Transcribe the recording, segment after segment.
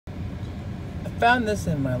found this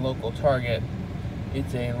in my local Target.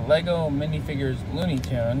 It's a Lego minifigures Looney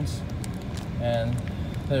Tunes, and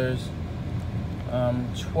there's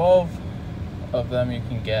 12 of them you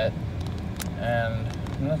can get, and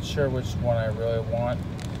I'm not sure which one I really want,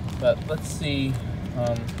 but let's see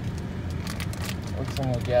which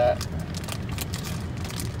one we get.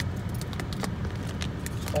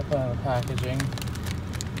 Just open up the packaging.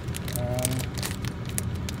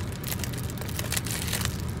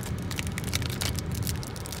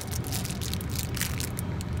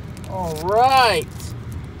 All right.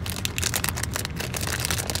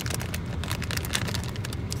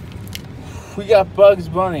 We got Bugs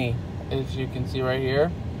Bunny, as you can see right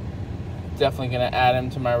here. Definitely gonna add him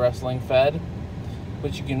to my wrestling fed,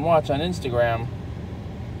 which you can watch on Instagram.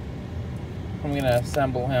 I'm gonna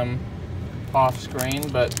assemble him off screen,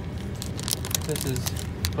 but this is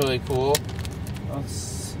really cool.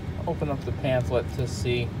 Let's open up the pamphlet to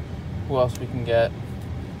see who else we can get.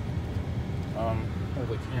 There's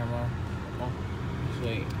the camera. Well,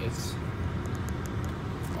 actually, I'm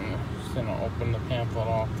just gonna open the pamphlet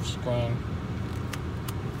off screen.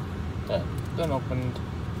 That opened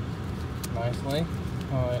nicely.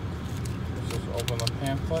 Alright, let's just open the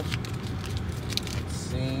pamphlet. Let's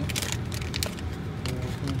see who we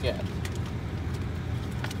can get.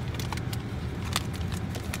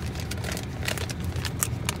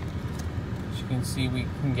 As you can see, we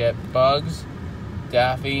can get Bugs,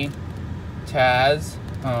 Daffy, Taz,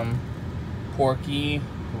 Porky,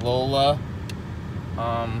 Lola,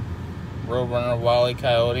 Roadrunner, Wile E.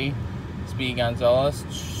 Coyote, Speedy Gonzales,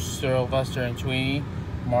 Sylvester and Tweety,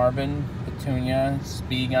 Marvin, Petunia,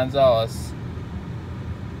 Speedy Gonzales.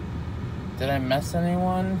 Did I miss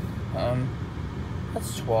anyone?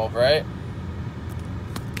 That's 12, right?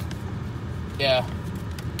 Yeah.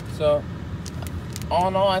 So, all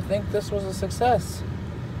in all, I think this was a success.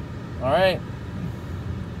 Alright.